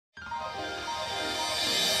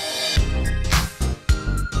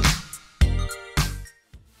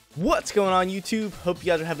What's going on YouTube? Hope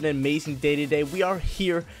you guys are having an amazing day today. We are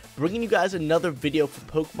here bringing you guys another video for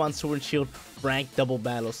Pokemon Sword and Shield ranked double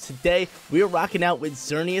battles. Today we are rocking out with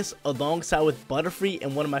Xerneas alongside with Butterfree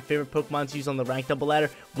and one of my favorite Pokemon to use on the ranked double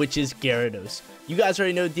ladder, which is Gyarados. You guys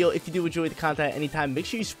already know the deal. If you do enjoy the content at any time, make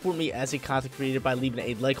sure you support me as a content creator by leaving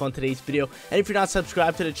a like on today's video. And if you're not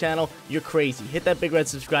subscribed to the channel, you're crazy. Hit that big red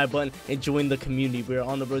subscribe button and join the community. We are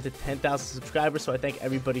on the road to 10,000 subscribers, so I thank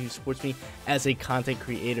everybody who supports me as a content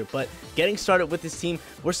creator. But getting started with this team,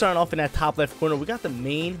 we're starting off in that top left corner. We got the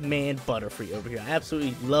main man Butterfree over here. I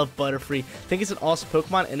absolutely love Butterfree. I think it's an awesome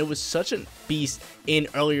Pokemon, and it was such a beast in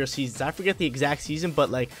earlier seasons. I forget the exact season, but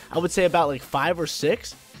like I would say about like 5 or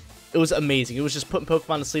 6. It was amazing. It was just putting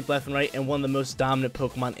Pokemon to sleep left and right, and one of the most dominant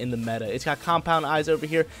Pokemon in the meta. It's got Compound Eyes over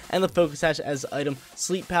here, and the Focus Sash as the item,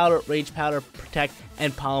 Sleep Powder, Rage Powder, Protect,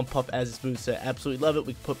 and Pollen Puff as its moveset. Absolutely love it.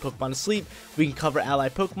 We can put Pokemon to sleep, we can cover ally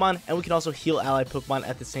Pokemon, and we can also heal ally Pokemon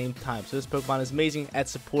at the same time. So this Pokemon is amazing at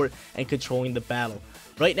support and controlling the battle.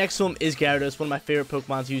 Right next to him is Gyarados, one of my favorite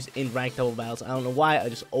Pokemon to use in ranked double battles. I don't know why, I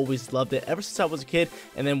just always loved it ever since I was a kid,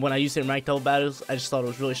 and then when I used it in ranked double battles, I just thought it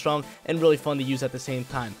was really strong and really fun to use at the same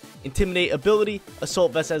time. Intimidate ability,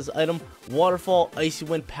 Assault Vest as item, Waterfall, Icy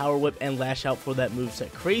Wind, Power Whip, and Lash Out for that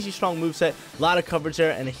moveset. Crazy strong moveset, a lot of coverage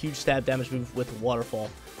there, and a huge stab damage move with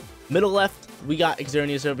Waterfall. Middle left, we got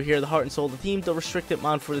Xerneas over here, the heart and soul of the team, the restricted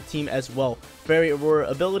mon for the team as well. Fairy Aurora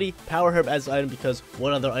ability, Power Herb as the item, because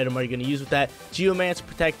what other item are you going to use with that? Geomance,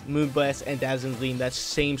 Protect, Moonblast, and Dazzling Gleam. That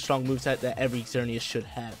same strong moveset that every Xerneas should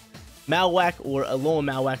have. Malwhack, or Alolan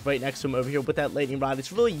Malwhack, right next to him over here with that Lightning Rod.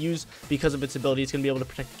 It's really used because of its ability. It's going to be able to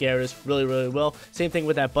protect Gyarados really well. Same thing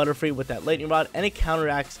with that Butterfree with that Lightning Rod, and it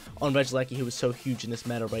counteracts on Regieleki, who is so huge in this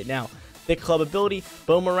meta right now. Thick Club ability,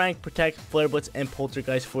 Boomerang, Protect, Flare Blitz, and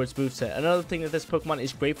Poltergeist for its moveset. Another thing that this Pokemon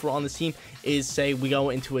is great for on this team is, say, we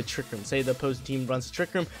go into a Trick Room. Say the opposing team runs a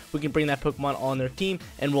Trick Room, we can bring that Pokemon on their team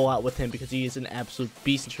and roll out with him because he is an absolute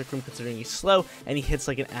beast in Trick Room considering he's slow and he hits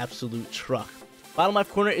like an absolute truck. Bottom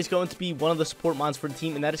left corner is going to be one of the support mons for the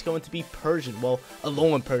team, and that is going to be Persian. Well,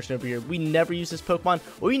 Alolan Persian over here. We never use this Pokemon,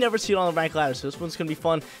 or you never see it on the rank ladder, so this one's going to be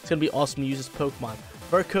fun. It's going to be awesome to use this Pokemon.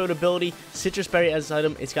 Fur Coat ability, Citrus Berry as its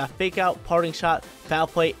item. It's got Fake Out, Parting Shot, Foul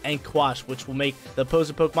Play, and Quash, which will make the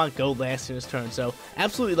opposing Pokemon go last in his turn. So,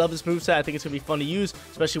 absolutely love this moveset. I think it's going to be fun to use,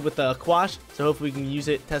 especially with the Quash. So, hopefully we can use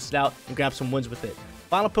it, test it out, and grab some wins with it.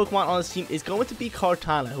 Final Pokemon on this team is going to be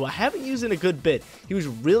Kartana, who I haven't used in a good bit. He was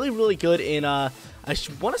really good in, I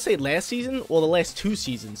want to say last season, well, the last 2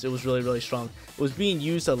 seasons, it was really strong. It was being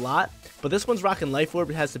used a lot, but this one's rocking Life Orb.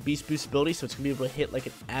 It has the Beast Boost ability, so it's going to be able to hit like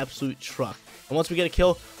an absolute truck. And once we get a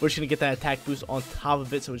kill, we're just going to get that attack boost on top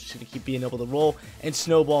of it, so we're just going to keep being able to roll and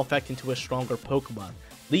snowball effect into a stronger Pokemon.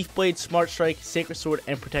 Leaf Blade, Smart Strike, Sacred Sword,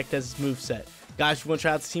 and Protect as its moveset. Guys, if you want to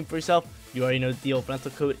try out this team for yourself, you already know the deal. Rental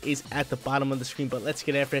code is at the bottom of the screen, but let's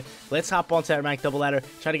get after it. Let's hop onto that ranked double ladder,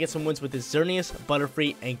 try to get some wins with this Xerneas,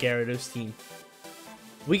 Butterfree, and Gyarados team.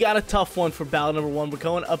 We got a tough one for battle number 1. We're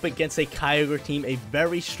going up against a Kyogre team, a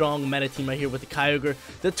very strong meta team right here with the Kyogre,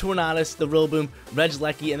 the Tornadus, the Rillaboom,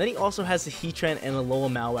 Regieleki, and then he also has the Heatran and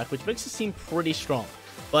Alolan Malwhack, which makes this team pretty strong.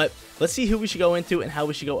 But let's see who we should go into and how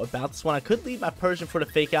we should go about this one. I could leave my Persian for the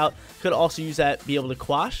Fake Out. Could also use that, be able to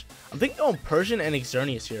Quash. I'm thinking going Persian and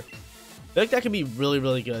Xerneas here. I feel like that could be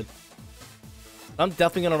really good. I'm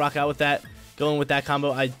definitely going to rock out with that. Going with that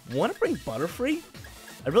combo. I want to bring Butterfree.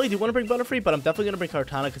 I really do want to bring Butterfree, but I'm definitely going to bring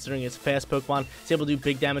Kartana considering it's a fast Pokemon. It's able to do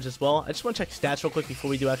big damage as well. I just want to check stats real quick before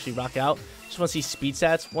we do actually rock out. Just want to see speed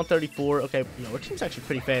stats. 134. Okay, you know, our team's actually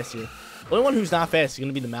pretty fast here. The only one who's not fast is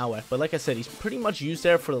going to be the Malwhack, but like I said, he's pretty much used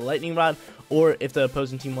there for the Lightning Rod, or if the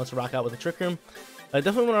opposing team wants to rock out with a Trick Room. I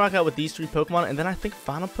definitely want to rock out with these 3 Pokemon, and then I think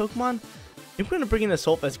final Pokemon, I think we're going to bring in the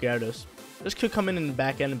Assault Vest Gyarados. This could come in the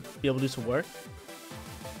back end and be able to do some work.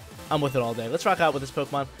 I'm with it all day. Let's rock out with this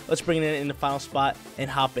Pokemon. Let's bring it in the final spot and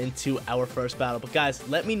hop into our first battle. But guys,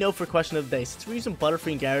 let me know for question of the day. Since we're using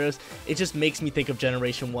Butterfree and Gyarados, it just makes me think of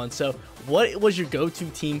Generation 1. So what was your go-to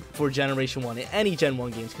team for Generation 1 in any Gen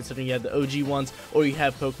 1 games, considering you have the OG ones or you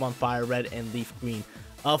have Pokemon Fire Red and Leaf Green?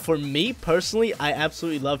 For me, personally, I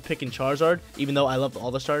absolutely love picking Charizard, even though I loved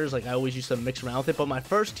all the starters. Like, I always used to mix around with it. But my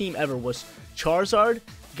first team ever was Charizard,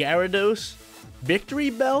 Gyarados, Victory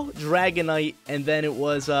Bell, Dragonite, and then it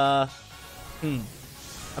was, I'm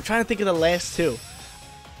trying to think of the last 2.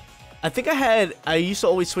 I think I used to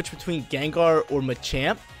always switch between Gengar or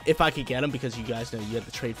Machamp, if I could get them, because you guys know you have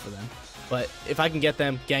to trade for them. But if I can get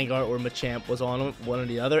them, Gengar or Machamp was on one or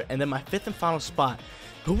the other. And then my 5th and final spot,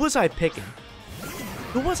 who was I picking?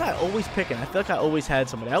 Who was I always picking? I feel like I always had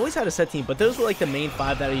somebody. I always had a set team, but those were like the main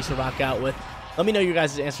 5 that I used to rock out with. Let me know your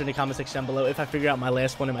guys' answer in the comment section down below. If I figure out my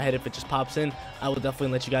last one in my head, if it just pops in, I will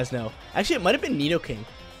definitely let you guys know. Actually, it might have been Nidoking.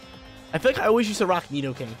 I feel like I always used to rock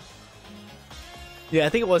Nidoking. Yeah, I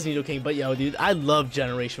think it was Nidoking, but yo, dude, I love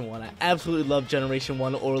Generation 1. I absolutely love Generation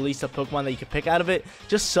 1, or at least a Pokemon that you can pick out of it.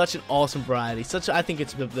 Just such an awesome variety. I think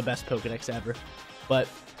it's the best Pokedex ever. But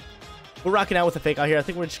we're rocking out with a fake out here. I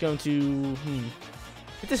think we're just going to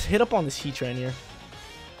hit up on this Heatran here.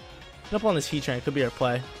 Hit up on this Heatran. Could be our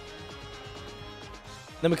play.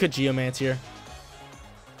 Then we could Geomance here.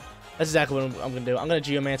 That's exactly what I'm going to do. I'm going to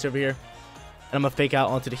Geomance over here. And I'm going to fake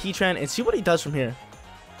out onto the Heatran and see what he does from here.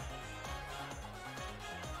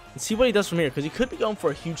 Because he could be going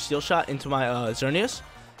for a huge Steel Shot into my Xerneas.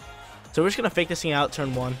 So we're just going to fake this thing out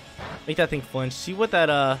turn 1. Make that thing flinch. See what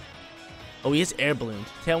that... Oh, he has Air Ballooned.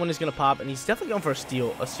 Tailwind is going to pop. And he's definitely going for a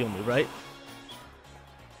steel move, right?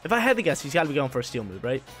 If I had to guess, he's got to be going for a steel move,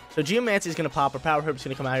 right? So Geomancy is going to pop. Or Power Herb is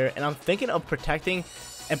going to come out here. And I'm thinking of protecting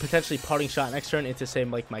and potentially Parting Shot next turn into, say,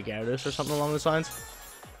 like my Gyarados or something along those lines.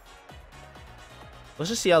 Let's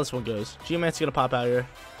just see how this one goes. Geomancy is going to pop out here.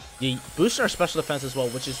 The boosting our special defense as well,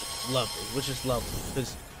 which is lovely.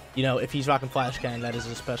 Because, you know, if he's rocking Flash Cannon, that is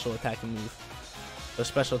a special attacking move. So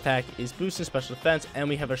special attack is boosting special defense, and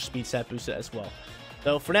we have our speed stat boosted as well.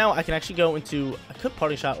 So for now, I can actually go into... I could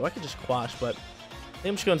Parting Shot, or I could just Quash, but... I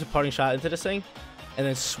think I'm just going to Parting Shot into this thing. And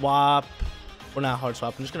then swap... Or not hard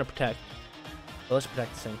swap, I'm just going to protect. So let's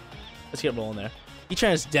protect this thing. Let's get rolling there.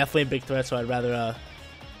 Heatran is definitely a big threat, so I'd rather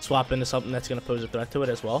swap into something that's going to pose a threat to it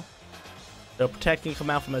as well. So protecting come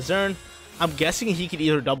out from a Zern. I'm guessing he could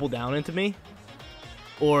either double down into me,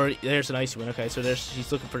 or there's an Icy Wind. Okay, so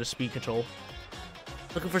he's looking for the speed control.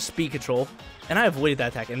 And I avoided that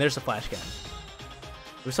attack, and there's the Flash Cannon.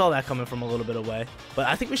 We saw that coming from a little bit away, but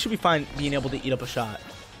I think we should be fine being able to eat up a shot.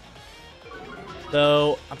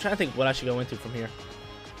 So I'm trying to think what I should go into from here.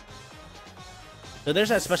 So there's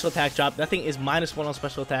that special attack drop. That thing is -1 on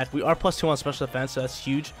special attack. We are +2 on special defense, so that's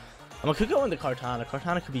huge. I could go into Kartana.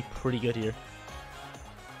 Kartana could be pretty good here.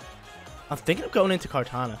 I'm thinking of going into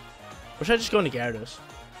Kartana. Or should I just go into Gyarados?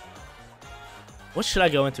 What should I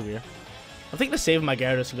go into here? I'm thinking of saving my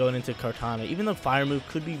Gyarados and going into Kartana, even though Fire move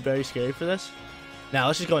could be very scary for this. Now,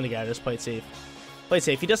 let's just go into Gyarados. Play it safe. Play it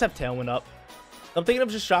safe. He does have Tailwind up. I'm thinking of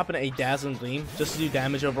just dropping a Dazzling Gleam just to do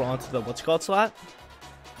damage over onto the what's it called slot.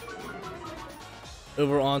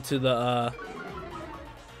 Over onto the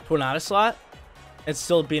Tornado slot. And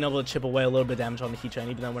still being able to chip away a little bit of damage on the Heatran,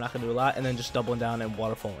 even though we're not going to do a lot. And then just doubling down and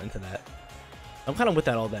Waterfall into that. I'm kind of with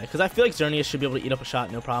that all day. Because I feel like Xerneas should be able to eat up a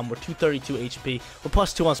shot, no problem. We're 232 HP. We're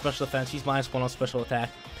 +2 on special defense. He's -1 on special attack.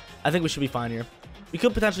 I think we should be fine here. We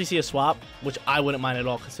could potentially see a swap, which I wouldn't mind at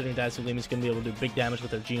all, considering Dazzling Gleam is going to be able to do big damage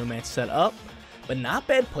with their Geomance set up. But not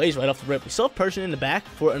bad plays right off the rip. We still have Persian in the back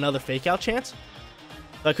for another fake out chance.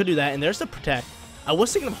 So I could do that. And there's the Protect. I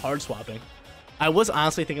was thinking of hard swapping. I was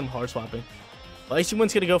honestly thinking of hard swapping. But Icy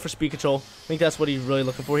Wind's going to go for speed control. I think that's what he's really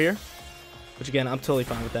looking for here. Which again, I'm totally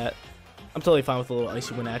fine with that. I'm totally fine with a little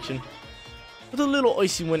Icy Wind action.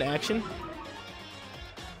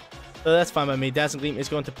 So that's fine by me. Dazzling Gleam is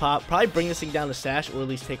going to pop. Probably bring this thing down to Sash, or at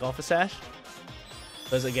least take off a Sash.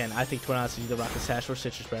 Because again, I think Tornado is either rocking Sash or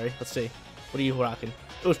Citrus Berry. Let's see. What are you rocking?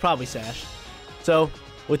 It was probably Sash. So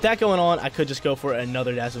with that going on, I could just go for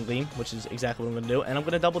another Dazzling Gleam, which is exactly what I'm going to do. And I'm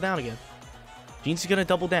going to double down again. Jeans is going to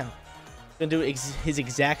double down. Going to do his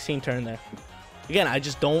exact same turn there. Again, I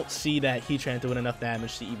just don't see that Heatran doing enough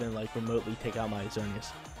damage to even like remotely take out my Xerneas.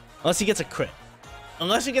 Unless he gets a crit.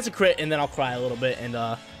 And then I'll cry a little bit and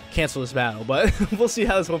cancel this battle. But we'll see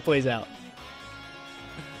how this one plays out.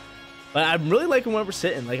 But I'm really liking where we're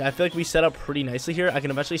sitting. Like, I feel like we set up pretty nicely here. I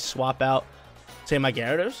can eventually swap out, say, my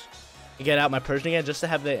Gyarados and get out my Persian again just to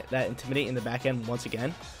have that Intimidate in the back end once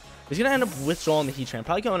again. He's going to end up withdrawing the Heatran.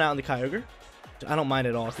 Probably going out in the Kyogre. I don't mind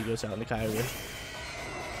at all if he goes out in the Kyogre.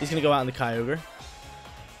 He's going to go out in the Kyogre.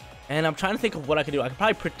 And I'm trying to think of what I can do. I can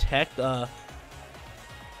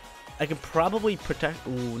probably protect...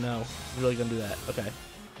 Ooh, no. I'm really going to do that. Okay.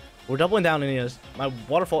 We're doubling down in his. My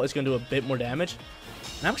Waterfall is going to do a bit more damage.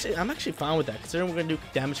 And I'm actually fine with that. Considering we're going to do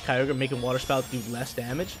damage Kyogre, making Water Spout do less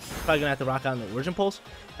damage. Probably going to have to rock out in the Origin Pulse.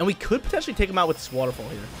 And we could potentially take him out with this Waterfall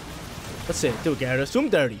here. Let's see. Do it, Gyarados. Do him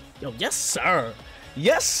dirty. Yo, yes, sir.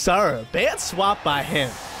 Yes, sir. Bad swap by him.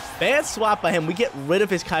 Bad swap by him. We get rid of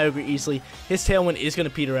his Kyogre easily. His Tailwind is going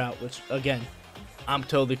to peter out, which, again, I'm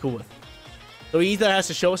totally cool with. So he either has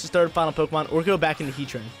to show us his third final Pokemon or go back into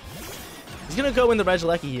Heatran. He's going to go in the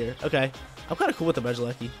Regieleki here. Okay. I'm kind of cool with the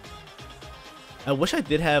Regieleki. I wish I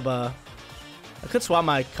did have, I could swap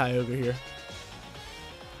my Kyogre here.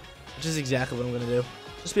 Which is exactly what I'm going to do.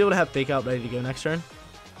 Just be able to have Fake Out ready to go next turn.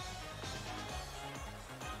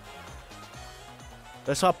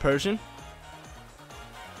 I swap Persian.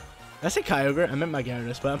 I say Kyogre. I meant my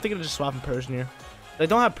Gyarados, but I'm thinking of just swapping Persian here. I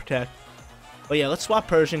don't have Protect. But yeah, let's swap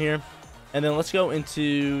Persian here. And then let's go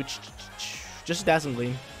into just Dazzling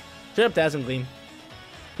Gleam. Straight up Dazzling Gleam.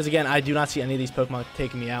 Because again, I do not see any of these Pokemon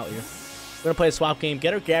taking me out here. We're going to play a swap game,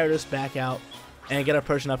 get our Gyarados back out, and get our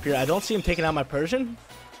Persian up here. I don't see him taking out my Persian.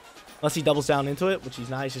 Unless he doubles down into it, which he's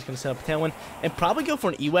not. He's just going to set up a Tailwind. And probably go for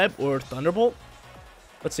an E-Web or Thunderbolt.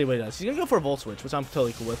 Let's see what he does. He's going to go for a Volt Switch, which I'm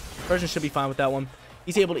totally cool with. Persian should be fine with that one.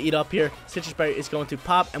 He's able to eat up here. Citrus Berry is going to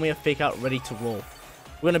pop, and we have Fake Out ready to roll.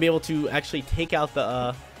 We're going to be able to actually take out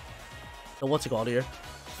the what's it called here?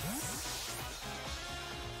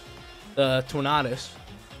 The Tornadus.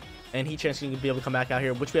 And Heatran's going to be able to come back out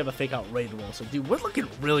here, which we have a Fake Out ready to roll. So, dude, we're looking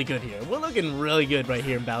really good here. We're looking really good right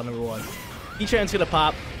here in battle number 1. Heatran's going to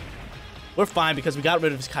pop. We're fine because we got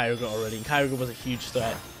rid of his Kyogre already, and Kyogre was a huge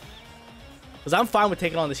threat. Because I'm fine with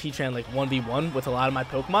taking on this Heatran like 1v1 with a lot of my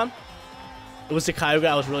Pokemon. It was the Kyogre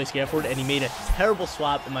I was really scared for, and he made a terrible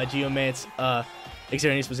swap, and my Geomance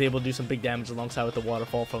Xerneas was able to do some big damage alongside with the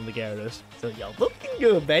Waterfall from the Gyarados. So, yo, looking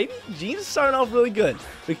good, baby. Gene's starting off really good.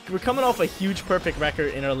 We're coming off a huge perfect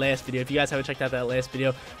record in our last video. If you guys haven't checked out that last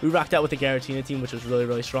video, we rocked out with the Giratina team, which was really,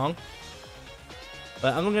 really strong.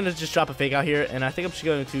 But I'm going to just drop a Fake Out here, and I think I'm just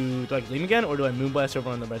going to... Do I Gleam again, or do I Moonblast over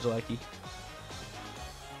on the Regieleki?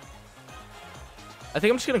 I think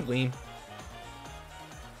I'm just going to Gleam.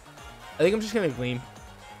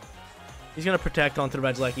 He's going to Protect onto the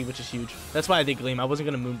Regieleki, which is huge. That's why I did Gleam. I wasn't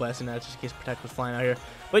going to Moonblast in that just in case Protect was flying out here.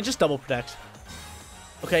 But he just double protects.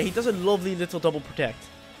 Okay, he does a lovely little double Protect.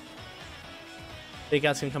 Fake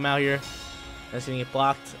Out's going to come out here. That's going to get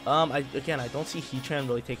blocked. Again, I don't see Heatran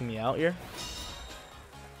really taking me out here.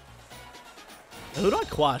 Now, who do I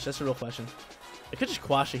Quash? That's the real question. I could just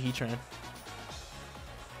Quash a Heatran.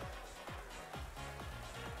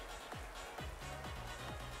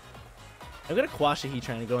 I'm going to Quash a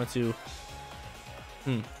Heatran and go into...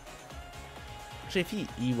 Actually, if he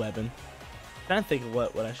E-Weapon. I'm trying to think of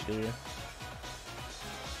what I should do here.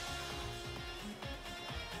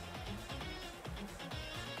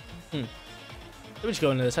 Let me just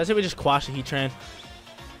go into this. I say we just Quash the Heatran.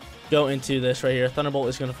 Go into this right here. Thunderbolt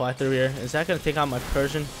is going to fly through here. Is that going to take out my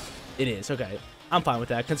Persian? It is. Okay. I'm fine with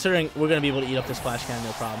that. Considering we're going to be able to eat up this Flash Cannon,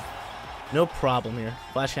 no problem. No problem here.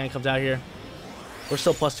 Flash Cannon comes out here. We're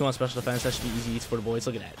still +2 on special defense. That should be easy eats for the boys.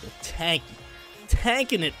 Look at that.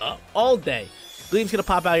 Tanking it up all day. Gleam's going to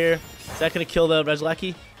pop out here. Is that going to kill the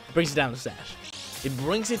Regieleki? It brings it down to Sash. It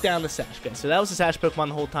brings it down to Sash. Okay, so that was the Sash Pokemon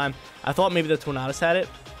the whole time. I thought maybe the Tornadus had it.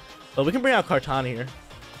 But we can bring out Kartana here.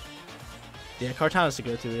 Yeah, Kartana's the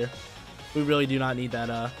go-to here. We really do not need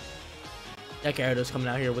that Gyarados coming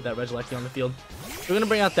out here with that Regieleki on the field. So we're going to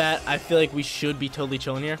bring out that. I feel like we should be totally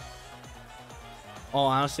chilling here. All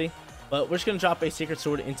honesty. But we're just going to drop a Sacred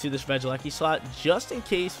Sword into this Regieleki slot just in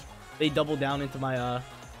case they double down into my...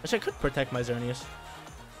 Actually, I could Protect my Xerneas.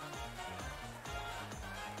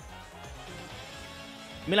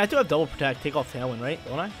 I mean, I do have double Protect. Take off Tailwind, right?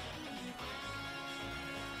 Don't I?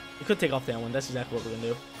 We could take off Tailwind. That's exactly what we're going to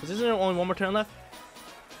do. Because isn't there only one more turn left?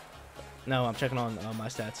 No, I'm checking on my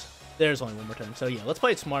stats. There's only one more turn. So, yeah, let's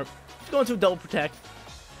play it smart. Let's go into double Protect.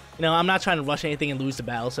 You know, I'm not trying to rush anything and lose the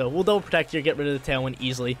battle. So, we'll double Protect here, get rid of the Tailwind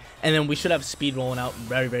easily. And then we should have speed rolling out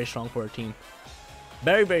very, very strong for our team.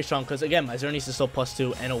 Very, very strong. Because, again, my Xerneas is still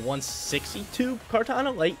 +2 and a 162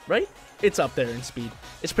 Kartana. Like, right? It's up there in speed.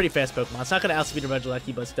 It's pretty fast Pokemon. It's not going to outspeed a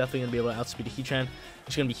Regieleki, but it's definitely going to be able to outspeed a Heatran, which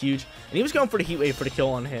is going to be huge. And he was going for the Heat Wave for the kill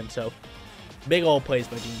on him, so big old plays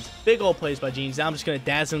by Genes. Big old plays by Genes. Now I'm just going to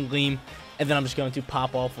Dazzling Gleam, and then I'm just going to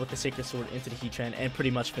pop off with the Sacred Sword into the Heatran and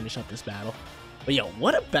pretty much finish up this battle. But yo,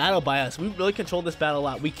 what a battle by us. We really controlled this battle a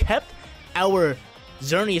lot. We kept our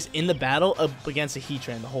Xerneas in the battle up against the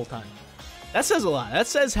Heatran the whole time. That says a lot. That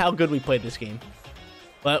says how good we played this game.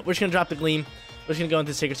 But we're just going to drop the Gleam. We're just going to go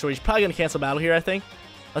into the Sacred Sword. He's probably going to cancel battle here, I think.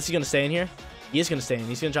 Unless he's going to stay in here. He is going to stay in.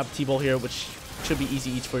 He's going to drop the T-Bolt here, which should be easy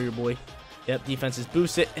eats for your boy. Yep, defense is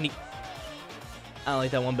boosted. And he... I don't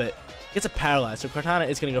like that one bit. Gets a Paralyze. So Kartana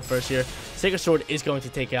is going to go first here. Sacred Sword is going to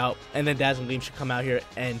take out. And then Dazzling Gleam should come out here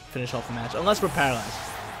and finish off the match. Unless we're paralyzed.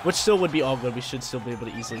 Which still would be all good. We should still be able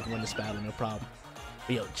to easily win this battle. No problem.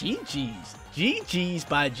 But yo, GG's. GG's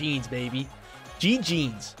by Genes, baby.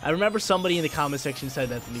 G-Genes. I remember somebody in the comment section said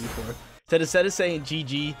that to me before. Said instead of saying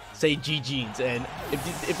GG, say G-Genes. And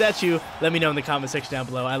if that's you, let me know in the comment section down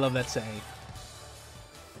below. I love that saying.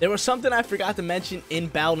 There was something I forgot to mention in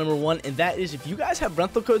battle number 1, and that is if you guys have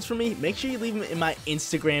rental codes for me, make sure you leave them in my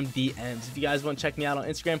Instagram DMs. If you guys want to check me out on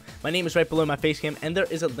Instagram, my name is right below my face cam, and there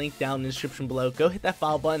is a link down in the description below. Go hit that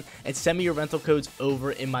follow button and send me your rental codes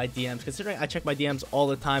over in my DMs, considering I check my DMs all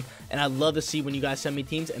the time, and I love to see when you guys send me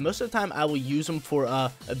teams, and most of the time I will use them for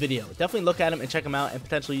a video. Definitely look at them and check them out and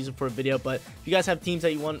potentially use them for a video, but if you guys have teams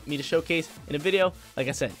that you want me to showcase in a video, like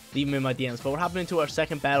I said, leave them in my DMs. But we're hopping into our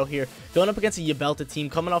second battle here, going up against a Yveltal team,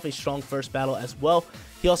 coming off a strong first battle as well.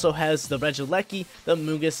 He also has the Regieleki, the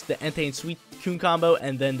Mungus, the Entei and Suicune combo,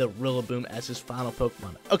 and then the Rillaboom as his final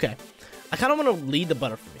Pokemon. Okay, I kind of want to lead the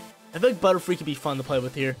Butterfree. I feel like Butterfree could be fun to play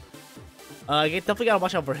with here. I definitely got to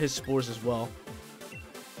watch out for his spores as well.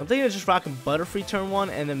 I'm thinking of just rocking Butterfree turn 1,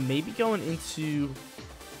 and then maybe going into...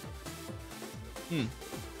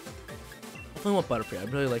 Definitely want Butterfree. I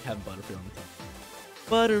really like having Butterfree on the team.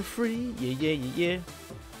 Butterfree, yeah.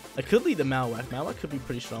 I could lead the Malwak. Malwak could be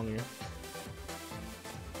pretty strong here.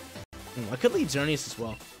 I could lead Xerneas as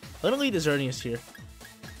well. I'm going to lead the Xerneas here.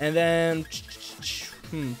 And then...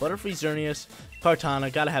 Butterfree, Xerneas,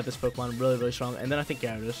 Kartana. Gotta have this Pokemon. Really, really strong. And then I think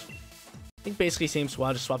Gyarados. I think basically same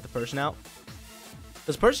squad. Just swap the person out.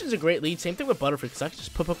 This person's a great lead. Same thing with Butterfree, because I can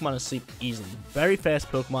just put Pokemon to sleep easily. Very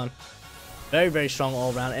fast Pokemon. Very, very strong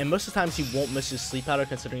all around. And most of the times he won't miss his sleep powder,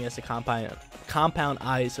 considering he has the compound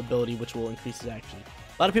eyes ability, which will increase his accuracy.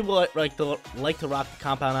 A lot of people like to rock the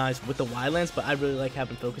compound eyes with the Y-Lance, but I really like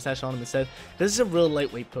having Focus Sash on him instead. This is a real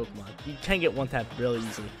lightweight Pokemon. You can get one tap really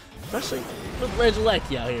easily, especially with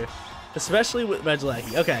Regieleki out here.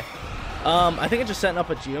 Okay, I think I'm just setting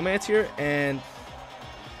up a Geomance here and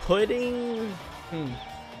putting.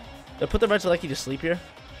 I put the Regieleki to sleep here.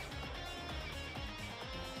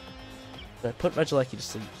 I put Regieleki to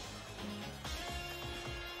sleep.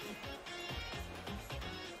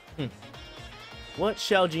 What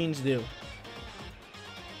shall Jeans do?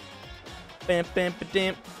 Bam, bam,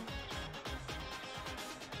 ba-dam.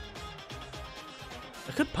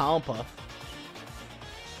 I could Pollen Puff.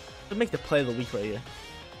 Could make the play of the week right here.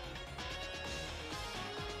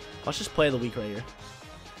 Let's just play of the week right here.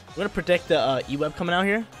 We're gonna predict the E-Web coming out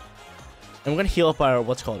here, and we're gonna heal up our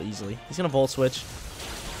what's called easily. He's gonna Volt Switch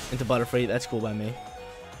into Butterfree. That's cool by me.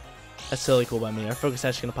 That's silly cool by me. Our Focus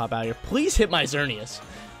Sash is gonna pop out here. Please hit my Xerneas.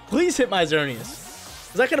 Please hit my Xerneas.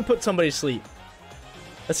 Is that gonna put somebody to sleep?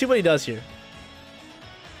 Let's see what he does here.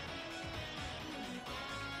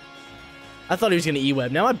 I thought he was gonna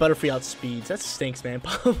E-Web. Now my Butterfree outspeeds. That stinks, man.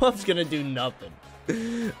 Pollen Puff's gonna do nothing.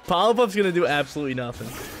 Pollen Puff's gonna do absolutely nothing.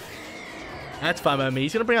 That's fine by me.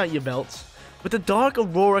 He's gonna bring out Yveltal with the Dark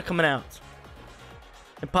Aurora coming out,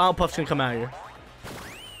 and Pollen Puff's gonna come out here.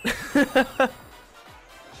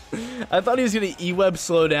 I thought he was gonna E-Web,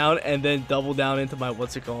 slow down, and then double down into my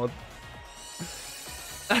what's it called.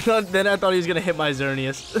 I thought he was gonna hit my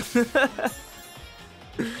Xerneas.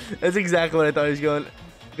 That's exactly what I thought he was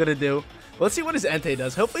gonna do. Let's see what his Entei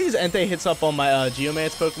does. Hopefully his Entei hits up on my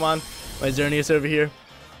Geomance Pokemon, my Xerneas over here.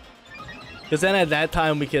 Because then at that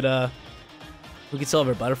time we could still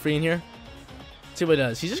have our Butterfree in here. Let's see what he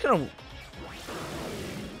does. He's just gonna.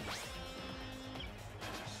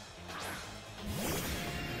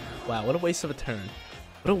 Wow, what a waste of a turn.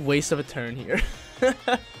 What a waste of a turn here.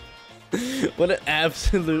 What an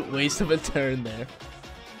absolute waste of a turn there.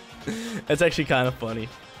 That's actually kind of funny.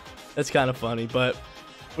 That's kind of funny, but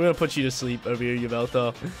we're going to put you to sleep over here,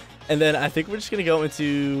 Yveltal. And then I think we're just going to go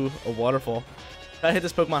into a Waterfall. I hit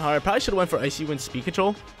this Pokemon hard. I probably should have went for Icy Wind Speed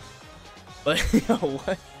Control. But, you know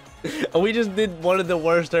what? We just did one of the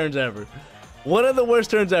worst turns ever. One of the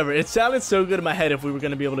worst turns ever. It sounded so good in my head if we were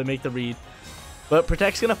going to be able to make the read. But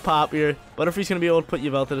Protect's going to pop here. Butterfree's going to be able to put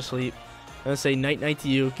Yveltal to sleep. I'm going to say night-night to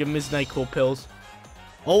you. Give him his NyQuil pills.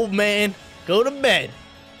 Old man, go to bed.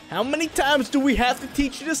 How many times do we have to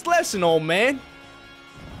teach you this lesson, old man?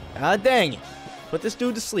 God dang it. Put this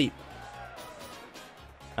dude to sleep.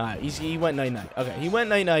 Alright, he went night-night. Okay, he went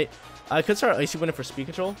night-night. I could start Icy Wind for Speed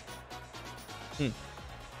Control.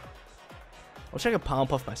 I'll check a Pollen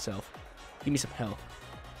Puff myself. Give me some health.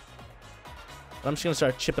 But I'm just going to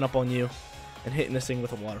start chipping up on you and hitting this thing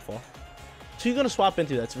with a Waterfall. So you're going to swap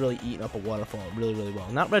into that's really eating up a Waterfall really, really well.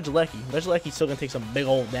 Not Regieleki. Regieleki's still going to take some big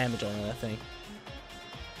old damage on that thing.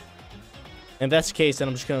 And if that's the case, then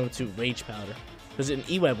I'm just going to Rage Powder. Because an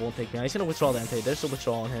E-Web won't take me out. He's going to withdraw the Entei. There's a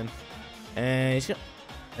withdrawal on him. And he's going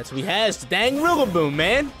to... That's what he has. The dang Rillaboom,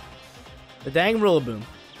 man. The dang Rillaboom.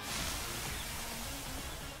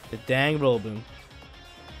 The dang Rillaboom.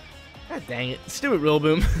 God dang it. Stupid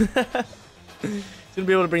Rillaboom. He's going to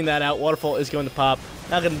be able to bring that out. Waterfall is going to pop.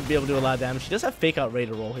 Not going to be able to do a lot of damage. He does have Fake Out ready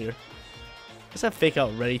to roll here. Does have Fake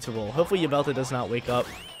Out ready to roll. Hopefully Yveltal does not wake up.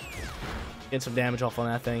 Get some damage off on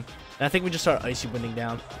that thing. And I think we just start Icy Winding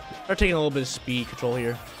down. Start taking a little bit of speed control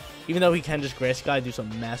here. Even though he can just Grassy Guy, do some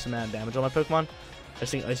massive amount of damage on my Pokemon, I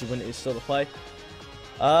just think Icy Wind is still the play.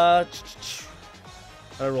 How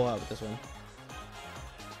do I roll out with this one?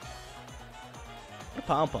 I'm gonna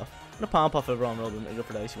Palm Puff. I'm gonna Palm Puff over on Robin and go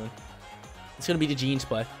for the Icy Wind. It's gonna be the Gene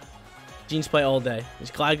Spray. Gene Spray all day.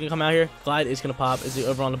 Is Glide gonna come out here? Glide is gonna pop. Is it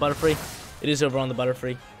over on the Butterfree? It is over on the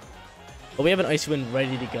Butterfree. But we have an Icy Wind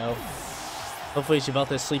ready to go. Hopefully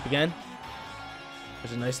Yveltal sleep again.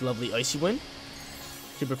 There's a nice lovely Icy Wind.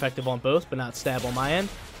 Super effective on both, but not stab on my end.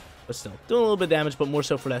 But still, doing a little bit of damage, but more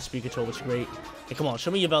so for that speed control, which is great. And come on,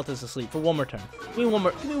 show me Yveltal's asleep for one more turn. Give me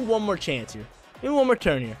one more chance here. Give me one more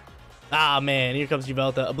turn here. Ah, man, here comes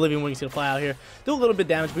Yveltal. Oblivion Wing's gonna fly out here. Do a little bit of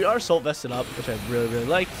damage. We are Assault Vested up, which I really, really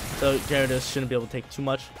like. So Gyarados shouldn't be able to take too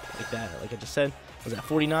much like that, like I just said. Was that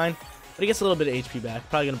 49? But he gets a little bit of HP back.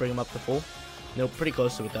 Probably gonna bring him up to full. Nope, pretty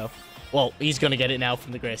close to it, though. Well, he's gonna get it now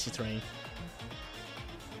from the grassy terrain.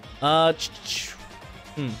 The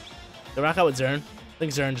rock out with Xern. I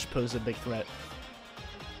think Xern just poses a big threat.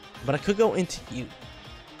 But I could go into you.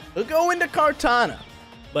 Could go into Kartana.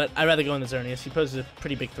 But I'd rather go into Xerneas. He poses a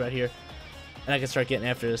pretty big threat here. And I can start getting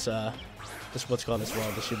after this, what's called as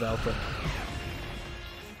well, this Yveltal.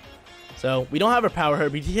 So, we don't have our Power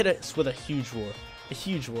Herb. He hit us with a huge roar. A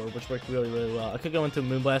huge roar, which worked really, really well. I could go into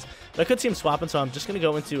Moonblast, but I could see him swapping, so I'm just going to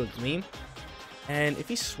go into a Gleam. And if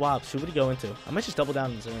he swaps, who would he go into? I might just double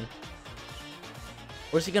down on Xern.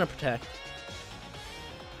 Or is he going to protect?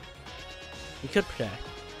 He could protect.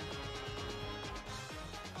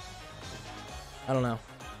 I don't know.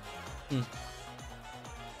 I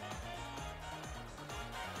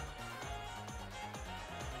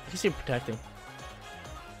can see him protecting.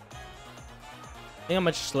 I think I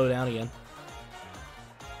might just slow down again.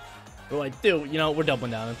 What do I do? You know, we're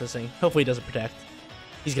doubling down at this thing. Hopefully he doesn't protect.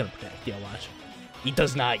 He's going to protect. Yeah, watch. He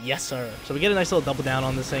does not. Yes, sir. So we get a nice little double down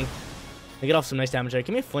on this thing. We get off some nice damage there.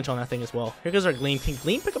 Give me a flinch on that thing as well. Here goes our Gleam. Can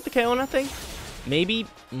Gleam pick up the KO on that thing? Maybe?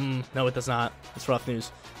 No, it does not. It's rough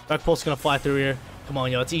news. Dark Pulse is going to fly through here. Come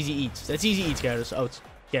on, yo. It's easy eats. That's easy eats, Gyarados. Oh, it's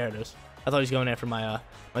Gyarados. I thought he was going after my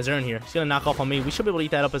Xern here. He's going to knock off on me. We should be able to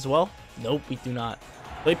eat that up as well. Nope, we do not.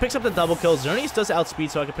 But he picks up the double kill. Xerneas does outspeed,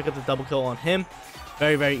 so I can pick up the double kill on him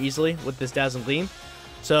very, very easily with this Dazzling Gleam.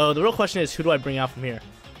 So the real question is, who do I bring out from here?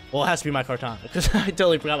 Well, it has to be my Kartana, because I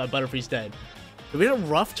totally forgot my Butterfree's dead. We had a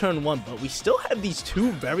rough turn one, but we still have these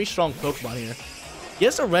two very strong Pokemon here. He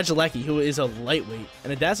has a Regieleki, who is a lightweight,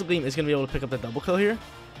 and a Dazzle Gleam is going to be able to pick up the double kill here.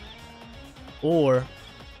 Or,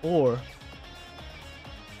 hold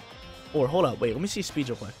up, wait, let me see speed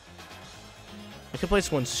real quick. I can play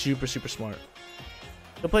this one super, super smart.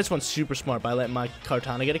 I can play this one super smart by letting my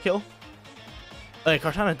Kartana get a kill. Okay,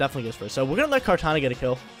 Kartana definitely goes first, so we're going to let Kartana get a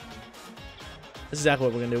kill. This is exactly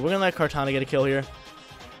what we're going to do. We're going to let Kartana get a kill here.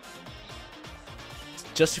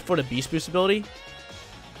 Just for the Beast Boost ability.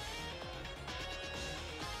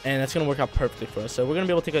 And that's going to work out perfectly for us. So we're going to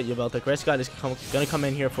be able to take out Yveltal. Grassy God is going to come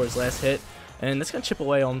in here for his last hit. And that's going to chip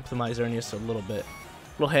away onto my Xerneas a little bit.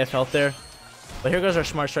 A little half health there. But here goes our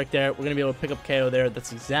Smart Strike there. We're going to be able to pick up KO there.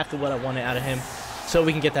 That's exactly what I wanted out of him. So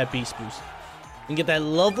we can get that Beast Boost. We can get that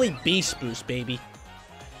lovely Beast Boost, baby.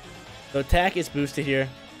 So attack is boosted here.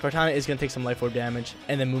 Kartana is going to take some Life Orb damage.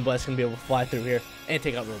 And then Moonblast is going to be able to fly through here and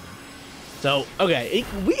take out Robin. So, okay,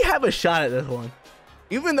 we have a shot at this one.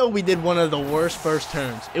 Even though we did one of the worst first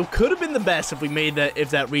turns, it could have been the best if we made that, if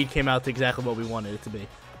that read came out to exactly what we wanted it to be.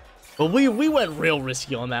 But we went real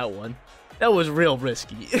risky on that one. That was real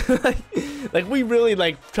risky. like we really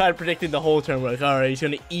tried predicting the whole turn. We're like, all right, he's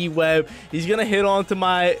gonna E-Web. He's gonna hit onto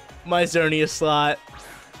my Xerneas slot.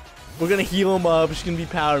 We're gonna heal him up. It's gonna be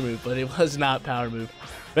Power Move, but it was not Power Move.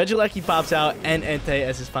 Regieleki pops out and Entei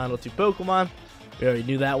as his final two Pokemon. We already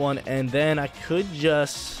knew that one. And then I could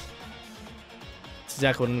just... That's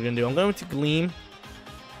exactly what I'm going to do. I'm going to Gleam.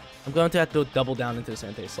 I'm going to have to double down into this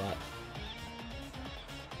Entei slot.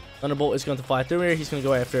 Thunderbolt is going to fly through here. He's going to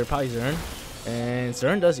go after probably Xern. And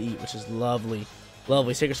Xern does eat, which is lovely.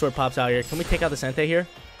 Lovely. Sacred Sword pops out here. Can we take out this Entei here?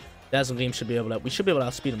 Dazzle Gleam should be able to... We should be able to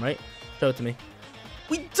outspeed him, right? Show it to me.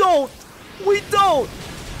 We don't! We don't!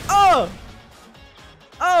 Oh!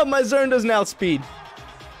 Oh, my Xern doesn't outspeed.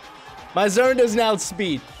 My Xern doesn't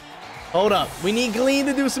outspeed. Hold up. We need Gleam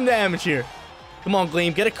to do some damage here. Come on,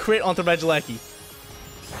 Gleam. Get a crit onto Regieleki.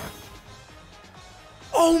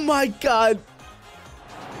 Oh my god.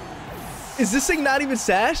 Is this thing not even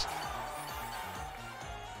sashed?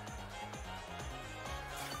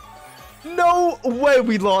 No way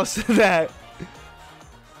we lost to that.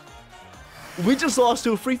 We just lost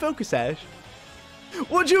to a free Focus Sash.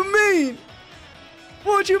 What you mean?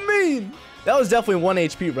 What you mean? That was definitely 1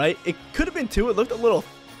 HP, right? It could have been 2. It looked a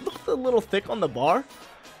little thick on the bar.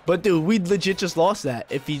 But, dude, we legit just lost that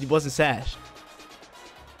if he wasn't sashed.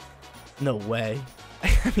 No way.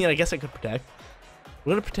 I mean, I guess I could protect.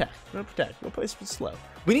 We're going to protect. We're going to protect. We're going to play slow.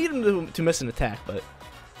 We need him to miss an attack, but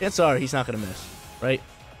chances are he's not going to miss, right?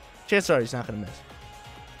 Chances are he's not going to miss.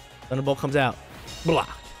 Thunderbolt comes out.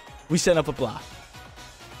 Block. We set up a block.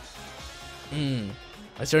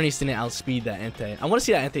 I certainly didn't outspeed that Entei. I want to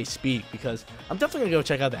see that Entei speed because I'm definitely going to go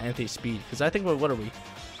check out the Entei speed because I think, what are we?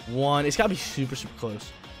 1. It's got to be super, super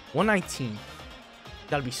close. 119.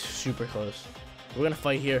 Got to be super close. We're going to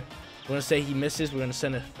fight here. We're going to say he misses. We're going to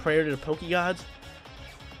send a prayer to the Poke Gods.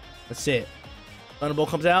 That's it. Thunderbolt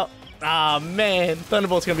comes out. Ah, man.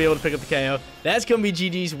 Thunderbolt's going to be able to pick up the KO. That's going to be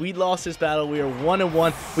GG's. We lost this battle. We are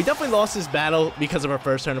 1-1. We definitely lost this battle because of our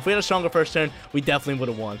first turn. If we had a stronger first turn, we definitely would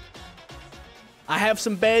have won. I have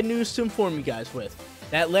some bad news to inform you guys with.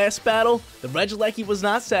 That last battle, the Regieleki was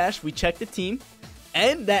not sashed. We checked the team.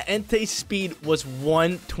 And that Entei speed was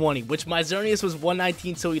 120, which my Xerneas was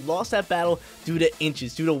 119, so he lost that battle due to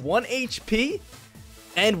inches, due to 1 HP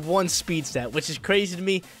and 1 speed stat, which is crazy to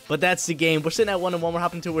me, but that's the game. We're sitting at 1-1. We're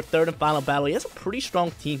hopping to our 3rd and final battle. He has a pretty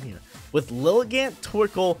strong team here with Lilligant,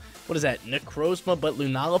 Torkoal, what is that, Necrozma, but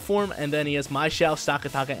Lunala form, and then he has Myshao,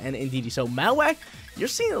 Stakataka, and Indeedee. So Malwack, you're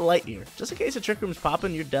seeing the light here. Just in case the Trick Room's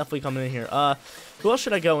popping, you're definitely coming in here. Who else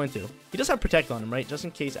should I go into? He does have Protect on him, right? Just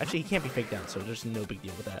in case. Actually, he can't be faked out, so there's no big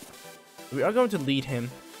deal with that. We are going to lead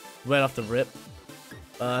him right off the rip.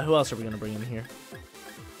 Who else are we going to bring in here?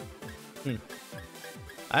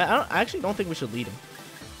 I actually don't think we should lead him.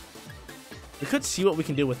 We could see what we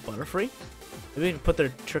can do with Butterfree. Maybe we can put their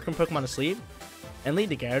Trick Room Pokemon to sleep and lead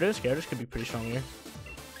the Gyarados. Gyarados could be pretty strong here.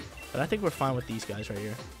 But I think we're fine with these guys right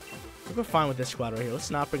here. I think we're fine with this squad right here.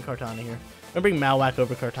 Let's not bring Kartana here. I'm going to bring Malwack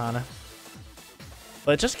over Kartana.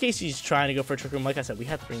 But just in case he's trying to go for a Trick Room, like I said, we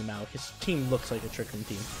have to bring him out. His team looks like a Trick Room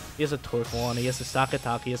team. He has a Torkoal on, he has a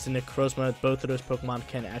Stakataka, he has the Necrozma. Both of those Pokemon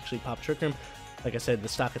can actually pop Trick Room. Like I said, the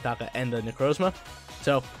Stakataka and the Necrozma.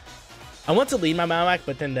 So, I want to lead my Malwack,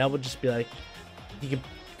 but then that would just be like, he could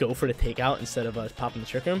go for the takeout instead of popping the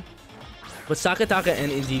Trick Room. But Stakataka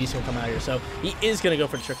and Indeedee's going to come out here, so he is going to go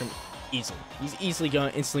for the Trick Room easily. He's instantly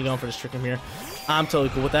going for this Trick Room here. I'm totally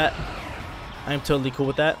cool with that. I'm totally cool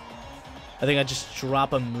with that. I think I just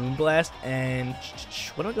drop a Moonblast, and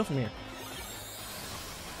where do I go from here?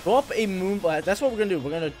 Go up a Moonblast. That's what we're going to do. We're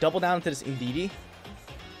going to double down into this Indeedee.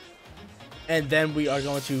 And then we are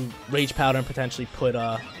going to Rage Powder and potentially put,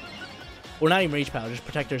 or not even Rage Powder, just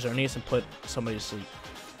protect our Xerneas and put somebody to sleep.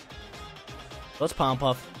 Let's Palm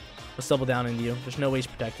Puff. Let's double down into you. There's no ways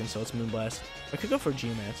to protect him, so it's Moonblast. I could go for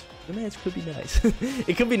Geomancy. Geomancy could be nice.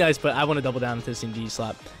 It could be nice, but I want to double down into this Indeedee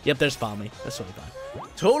slot. Yep, there's Follow Me. That's totally fine.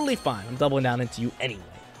 Totally fine. I'm doubling down into you anyway.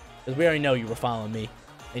 Because we already know you were following me,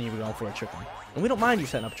 and you were going for a Trick Room. And we don't mind you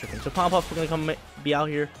setting up a Trick Room. So Palm Puff, we're going to come be out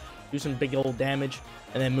here, do some big old damage,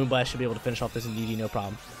 and then Moonblast should be able to finish off this Indeedee, no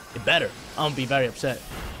problem. It better. I'm going to be very upset.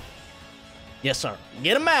 Yes, sir.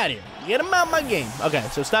 Get him out of here. Get him out of my game. Okay,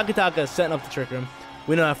 so Stakataka is setting up the Trick Room.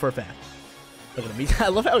 We know that for a fact. Look at him. I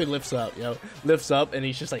love how he lifts up, yo. Lifts up, and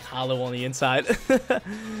he's just, like, hollow on the inside.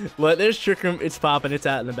 But there's Trick Room. It's popping. It's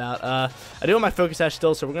out and about. I do have my Focus Sash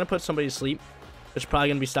still, so we're going to put somebody to sleep. It's probably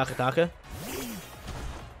going to be Stakataka.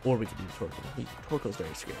 Or we could do Torkoal. Torkoal's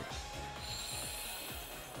very scared.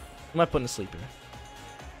 Who am I putting to sleep here?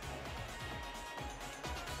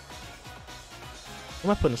 Who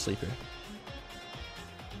am I putting to sleep here?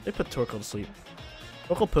 They put Torkoal to sleep.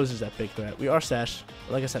 Torkoal poses that big threat. We are sashed.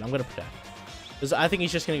 Like I said, I'm going to protect. Because I think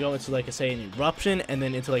he's just going to go into, like, say, an Eruption and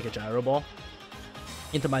then into, like, a Gyro Ball.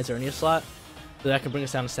 Into my Xerneas slot. So that can bring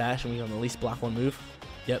us down to Sash and we can at least block one move.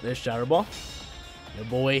 Yep, there's Gyro Ball. Your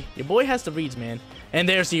boy has the reads, man. And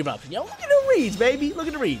there's the Eruption. Yo, look at the reads, baby. Look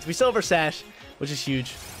at the reads. We still have our Sash, which is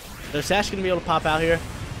huge. Their Sash going to be able to pop out here.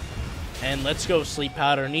 And let's go, Sleep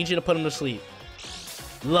Powder. I need you to put him to sleep.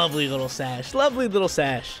 Lovely little Sash. Lovely little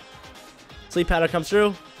Sash. Sleep Powder comes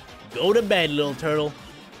through. Go to bed, little turtle.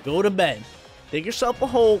 Go to bed. Dig yourself a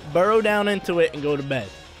hole, burrow down into it, and go to bed.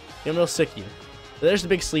 I'm real sick of you. So there's the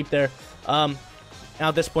big sleep there. Now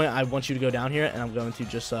at this point, I want you to go down here, and I'm going to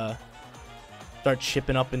just start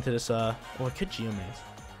chipping up into this. Oh, I could Geomancy.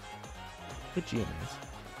 Could Geomancy.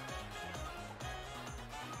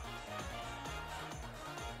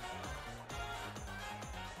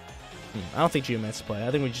 I don't think Geomancy play.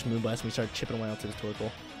 I think we just Moonblast and we start chipping away onto this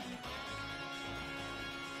Torkoal.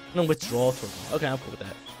 No, withdraw Torkoal. Okay, I'm cool with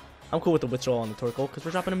that. I'm cool with the withdrawal on the Torkoal because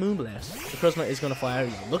we're dropping a Moonblast. The Necrozma is going to fly out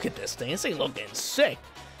here. Look at this thing. This thing looking sick.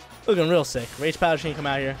 Looking real sick. Rage Powder shouldn't come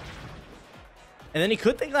out here. And then he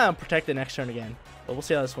could think that I'm protected next turn again. But we'll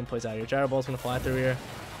see how this one plays out here. Gyro Ball's going to fly through here.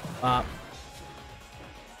 So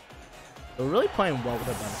we're really playing well with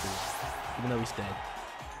our Butterfree, even though he's dead.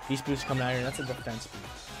 Beast Boost coming out here, and that's a defense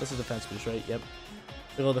boost. That's a defense boost, right? Yep.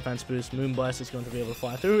 Big ol' defense boost. Moonblast is going to be able to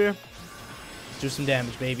fly through here. Let's do some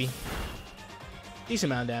damage, baby.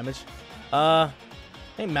 Decent amount of damage. I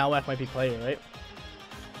think Malwack might be player, right?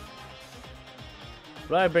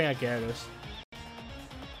 But I bring out Gyarados.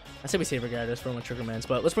 I say we save our Gyarados for my Trigger Mans,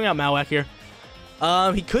 but let's bring out Malwack here.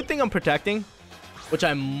 He could think I'm protecting, which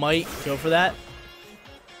I might go for that.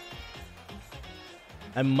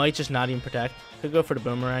 I might just not even protect. Could go for the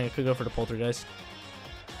Boomerang. I could go for the Poltergeist.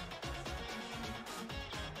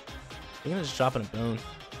 I'm gonna just drop in a Bone. So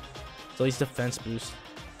at least defense boost.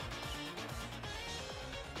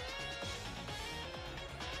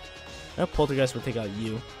 That Poltergeist will take out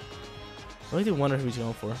you. I really do wonder who he's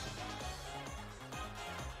going for.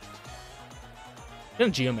 I'm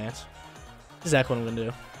gonna Geomance. Exactly what I'm gonna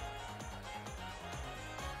do.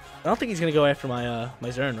 I don't think he's gonna go after my my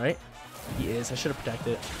Zern, right? He is. I should have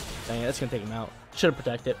protected it. Dang it, that's gonna take him out. Should have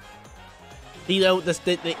protected. You know,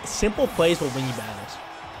 the simple plays will win you battles.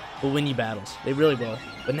 Will win you battles. They really will.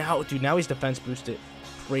 But now, dude, now he's defense boosted.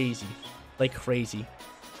 Crazy. Like crazy.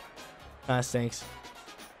 Kinda stinks.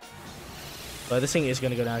 But this thing is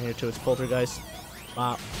gonna go down here too. It's Poltergeist.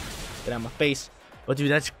 Wow. Get out of my face. But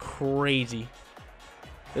dude, that's crazy.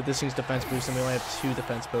 That this thing's defense boost and we only have 2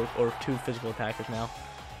 defense or 2 physical attackers now.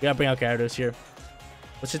 We gotta bring out Gyarados here.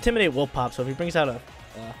 Let's intimidate will pop. So if he brings out a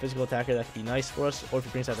physical attacker, that could be nice for us. Or if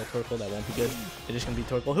he brings out that Torkoal, that won't be good. It's just gonna be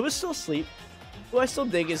Torkoal, who is still asleep. Who I still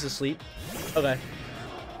dig is asleep. Okay.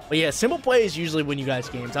 But yeah, simple play is usually win you guys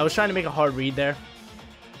games. I was trying to make a hard read there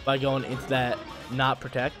by going into that not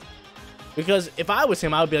protect. Because if I was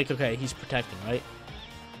him, I would be like, okay, he's protecting, right?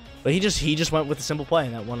 But he just went with the simple play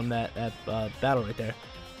and that won him that battle right there.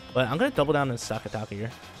 But I'm gonna double down on Sakataka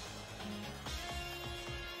here.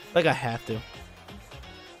 Like I have to.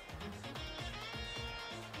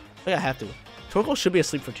 Like I have to. Torkoal should be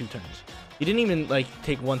asleep for 2 turns. He didn't even like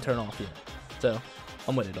take 1 turn off yet. So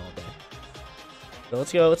I'm with it all day. So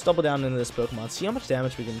let's go. Let's double down into this Pokemon. See how much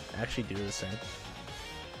damage we can actually do to this thing.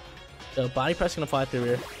 So Body Press gonna fly through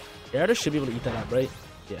here. Gyarados should be able to eat that up, right?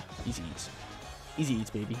 Yeah, easy eats. Easy eats,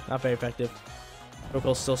 baby. Not very effective.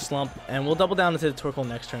 Torkoal's still slumped. And we'll double down into the Torkoal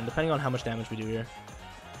next turn, depending on how much damage we do here.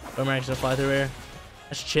 Boomerang's gonna fly through here.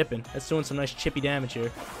 That's chipping. That's doing some nice chippy damage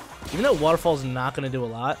here. Even though Waterfall's not gonna do a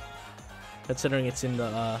lot, considering it's in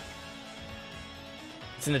the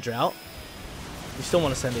drought, we still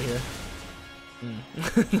want to send it here.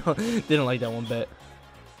 No, didn't like that one bit.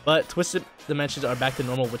 But Twisted Dimensions are back to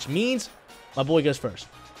normal, which means my boy goes first.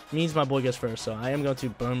 So I am going to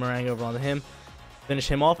Boomerang over onto him, finish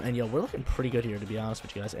him off, and yo, we're looking pretty good here, to be honest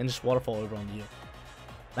with you guys. And just Waterfall over onto you.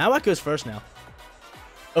 Malwack goes first now,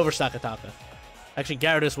 over Sakataka. Actually,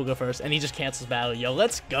 Gyarados will go first, and he just cancels battle. Yo,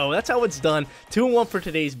 let's go. That's how it's done. 2-1 for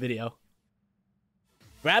today's video.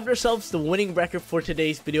 Grabbed ourselves the winning record for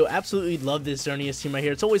today's video. Absolutely love this Xerneas team right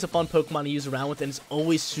here. It's always a fun Pokemon to use around with, and it's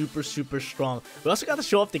always super, super strong. We also got to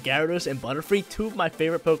show off the Gyarados and Butterfree, 2 of my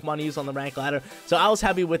favorite Pokemon to use on the rank ladder. So I was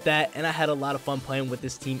happy with that, and I had a lot of fun playing with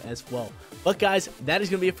this team as well. But guys, that is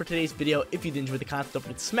going to be it for today's video. If you did enjoy the content, don't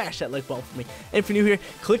forget to smash that like button for me. And if you're new here,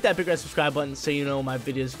 click that big red subscribe button so you know when my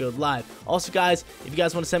videos go live. Also guys, if you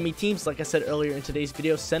guys want to send me teams, like I said earlier in today's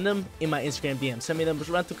video, send them in my Instagram DM. Send me them with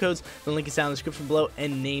rental codes. The link is down in the description below,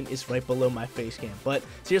 and name is right below my face cam. But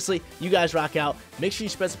seriously, you guys rock out. Make sure you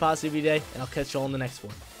spread some positivity today, and I'll catch you all in the next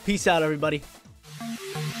one. Peace out, everybody.